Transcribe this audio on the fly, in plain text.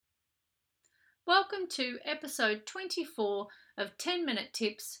Welcome to episode 24 of 10-Minute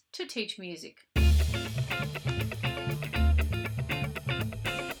Tips to Teach Music.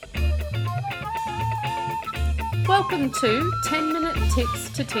 Welcome to 10-Minute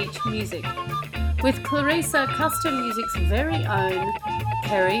Tips to Teach Music with Clarissa Custom Music's very own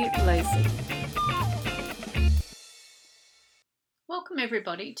Kerry Lacey. Welcome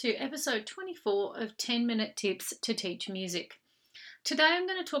everybody to episode 24 of 10-Minute Tips to Teach Music. Today I'm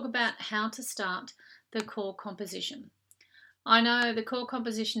going to talk about how to start the core composition. I know the core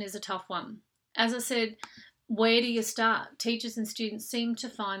composition is a tough one. As I said, where do you start? Teachers and students seem to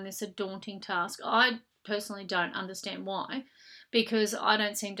find this a daunting task. I personally don't understand why, because I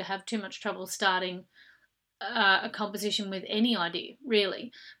don't seem to have too much trouble starting a composition with any idea,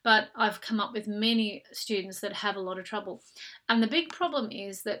 really. But I've come up with many students that have a lot of trouble. And the big problem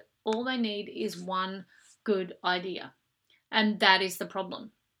is that all they need is one good idea. And that is the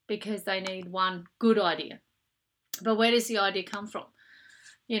problem, because they need one good idea. But where does the idea come from?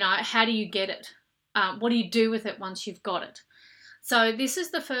 How do you get it? What do you do with it once you've got it? So this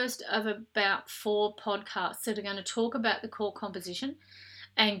is the first of about 4 podcasts that are going to talk about the core composition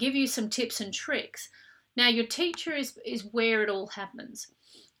and give you some tips and tricks. Now, your teacher is where it all happens.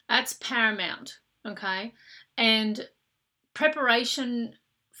 That's paramount, okay? And preparation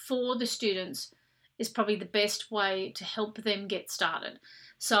for the students is probably the best way to help them get started.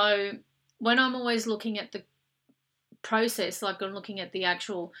 So when I'm always looking at the process, like I'm looking at the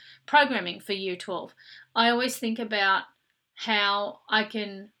actual programming for Year 12, I always think about how I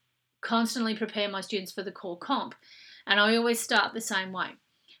can constantly prepare my students for the core comp. And I always start the same way.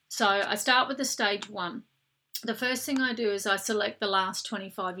 So I start with the stage 1. The first thing I do is I select the last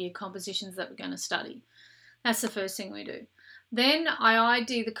 25-year compositions that we're going to study. That's the first thing we do. Then I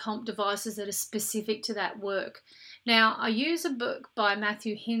ID the comp devices that are specific to that work. Now, I use a book by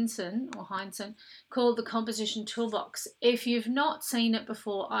Matthew Heinsohn called The Composition Toolbox. If you've not seen it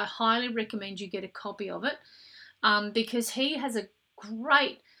before, I highly recommend you get a copy of it because he has a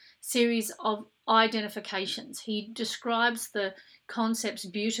great series of identifications. He describes the concepts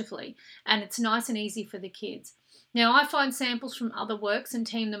beautifully, and it's nice and easy for the kids. Now, I find samples from other works and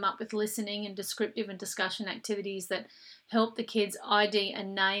team them up with listening and descriptive and discussion activities that help the kids ID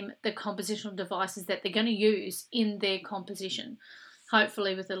and name the compositional devices that they're going to use in their composition,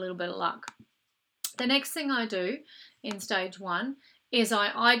 hopefully with a little bit of luck. The next thing I do in stage 1 is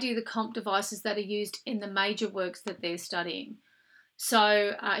I ID the comp devices that are used in the major works that they're studying.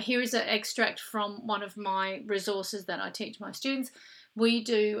 So here is an extract from one of my resources that I teach my students. We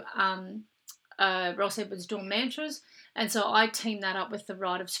do Ross Edwards' Dawn Mantras, and so I team that up with the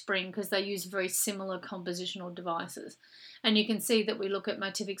Rite of Spring because they use very similar compositional devices. And you can see that we look at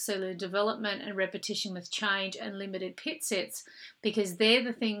motivic cellular development and repetition with change and limited pit sets because they're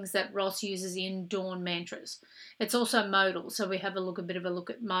the things that Ross uses in Dawn Mantras. It's also modal, so we have a bit of a look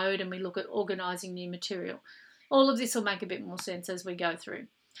at mode, and we look at organising new material. All of this will make a bit more sense as we go through.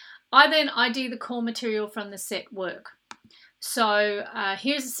 I then ID the core material from the set work. So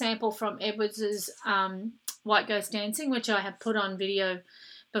here's a sample from Edwards's White Ghost Dancing, which I have put on video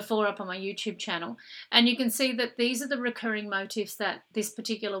before up on my YouTube channel. And you can see that these are the recurring motifs that this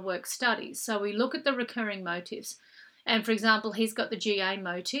particular work studies. So we look at the recurring motifs. And for example, he's got the GA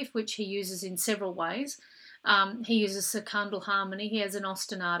motif, which he uses in several ways. He uses secundal harmony. He has an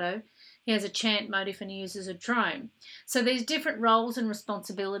ostinato. He has a chant motif, and he uses a drone. So there's different roles and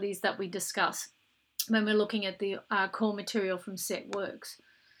responsibilities that we discuss when we're looking at the core material from set works.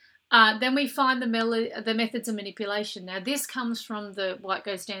 Then we find the methods of manipulation. Now this comes from the White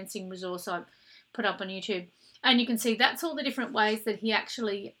Ghost Dancing resource I put up on YouTube. And you can see that's all the different ways that he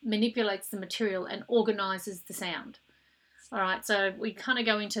actually manipulates the material and organises the sound. All right, so we kind of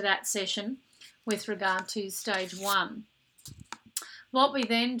go into that session with regard to stage 1. What we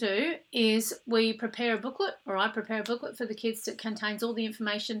then do is we prepare a booklet, or I prepare a booklet for the kids that contains all the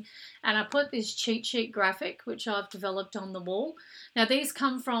information, and I put this cheat sheet graphic, which I've developed, on the wall. Now these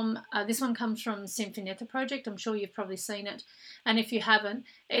come from, this one comes from Sinfonietta Project. I'm sure you've probably seen it, and if you haven't,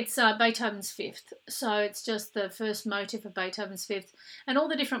 it's Beethoven's Fifth. So it's just the first motif of Beethoven's Fifth, and all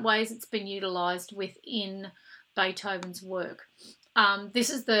the different ways it's been utilised within Beethoven's work. This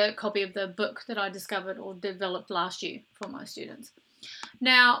is the copy of the book that I discovered or developed last year for my students.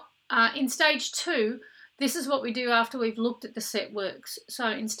 Now, in stage 2, this is what we do after we've looked at the set works. So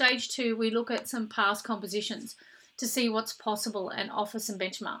in stage 2, we look at some past compositions to see what's possible and offer some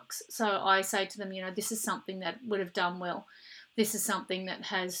benchmarks. So I say to them, this is something that would have done well. This is something that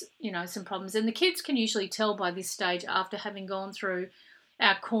has, some problems. And the kids can usually tell by this stage, after having gone through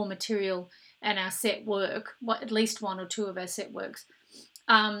our core material and our set work, at least 1 or 2 of our set works,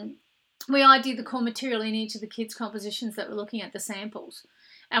 we ID the core material in each of the kids' compositions that we're looking at, the samples,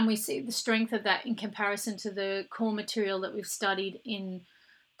 and we see the strength of that in comparison to the core material that we've studied in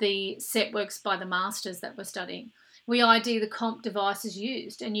the set works by the masters that we're studying. We ID the comp devices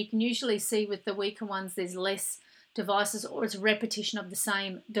used, and you can usually see with the weaker ones there's less devices, or it's repetition of the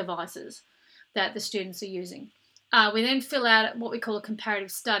same devices that the students are using. We then fill out what we call a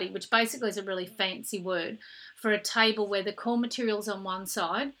comparative study, which basically is a really fancy word for a table where the core material is on one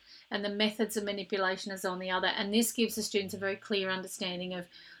side and the methods of manipulation is on the other. And this gives the students a very clear understanding of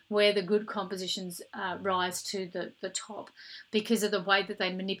where the good compositions rise to the top because of the way that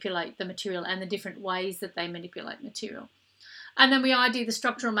they manipulate the material and the different ways that they manipulate material. And then we ID the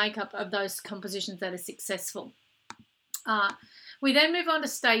structural makeup of those compositions that are successful. We then move on to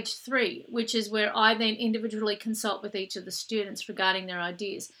stage 3, which is where I then individually consult with each of the students regarding their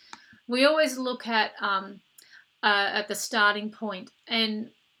ideas. We always look at the starting point,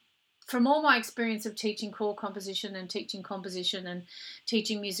 and from all my experience of teaching core composition and teaching composition and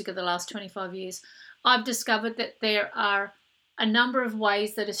teaching music of the last 25 years, I've discovered that there are a number of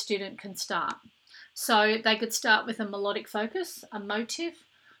ways that a student can start. So they could start with a melodic focus, a motive,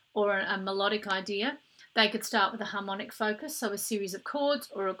 or a melodic idea. They could start with a harmonic focus, so a series of chords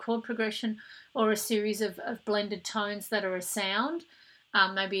or a chord progression or a series of blended tones that are a sound,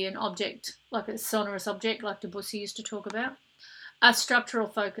 maybe an object, like a sonorous object like Debussy used to talk about. A structural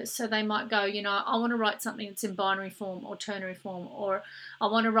focus, so they might go, I want to write something that's in binary form or ternary form, or I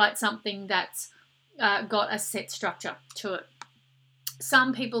want to write something that's got a set structure to it.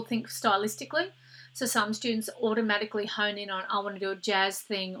 Some people think stylistically, so some students automatically hone in on, I want to do a jazz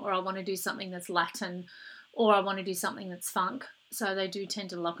thing, or I want to do something that's Latin, or I want to do something that's funk. So they do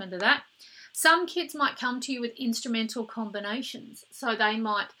tend to lock into that. Some kids might come to you with instrumental combinations. So they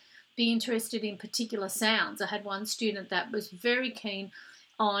might be interested in particular sounds. I had one student that was very keen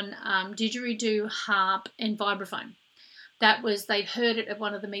on didgeridoo, harp, and vibraphone. They'd heard it at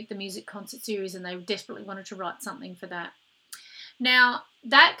one of the Meet the Music concert series, and they desperately wanted to write something for that. Now,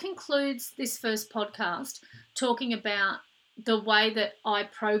 that concludes this first podcast, talking about the way that I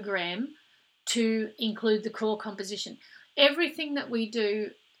program to include the core composition. Everything that we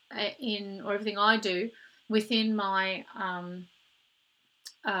do everything I do within my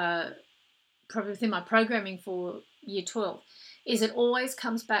within my programming for Year 12 is it always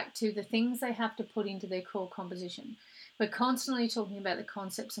comes back to the things they have to put into their core composition. We're constantly talking about the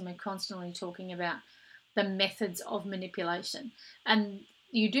concepts, and we're constantly talking about the methods of manipulation. And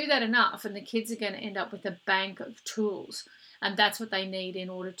you do that enough, and the kids are going to end up with a bank of tools, and that's what they need in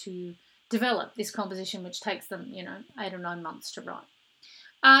order to develop this composition, which takes them, 8 or 9 months to write.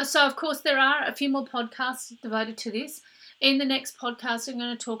 So, of course, there are a few more podcasts devoted to this. In the next podcast, I'm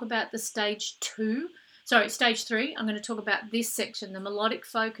going to talk about the stage 3. I'm going to talk about this section, the melodic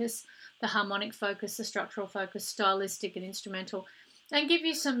focus, the harmonic focus, the structural focus, stylistic and instrumental, and give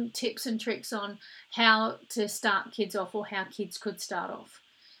you some tips and tricks on how to start kids off, or how kids could start off.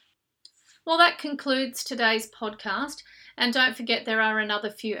 Well, that concludes today's podcast, and don't forget there are another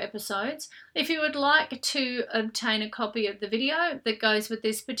few episodes. If you would like to obtain a copy of the video that goes with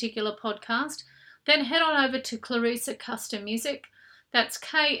this particular podcast, then head on over to Clarissa Custom Music. That's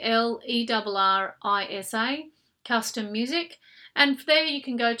KLERRISA, Custom Music, and there you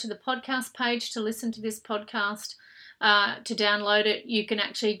can go to the podcast page to listen to this podcast. To download it, you can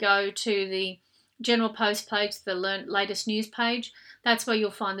actually go to the general post page, the latest news page. That's where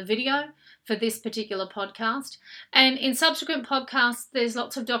you'll find the video for this particular podcast. And in subsequent podcasts, there's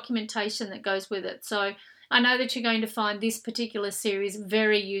lots of documentation that goes with it. So I know that you're going to find this particular series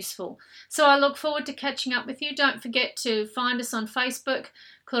very useful. So I look forward to catching up with you. Don't forget to find us on Facebook,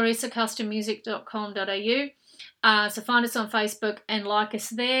 clarissacustommusic.com.au. So find us on Facebook and like us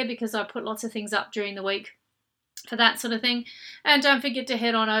there, because I put lots of things up during the week for that sort of thing. And don't forget to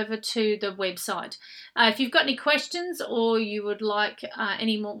head on over to the website. If you've got any questions, or you would like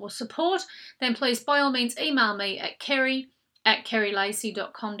any more support, then please by all means email me at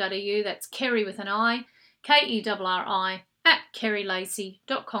kerri@kerrilacey.com.au. That's Kerri with an I, KERRI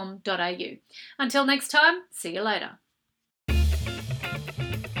 @kerrilacey.com.au. Until next time, see you later.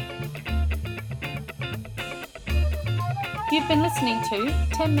 You've been listening to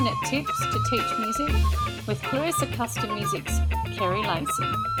 10-Minute Tips to Teach Music with Clarissa Custom Music's Kerri Lacey.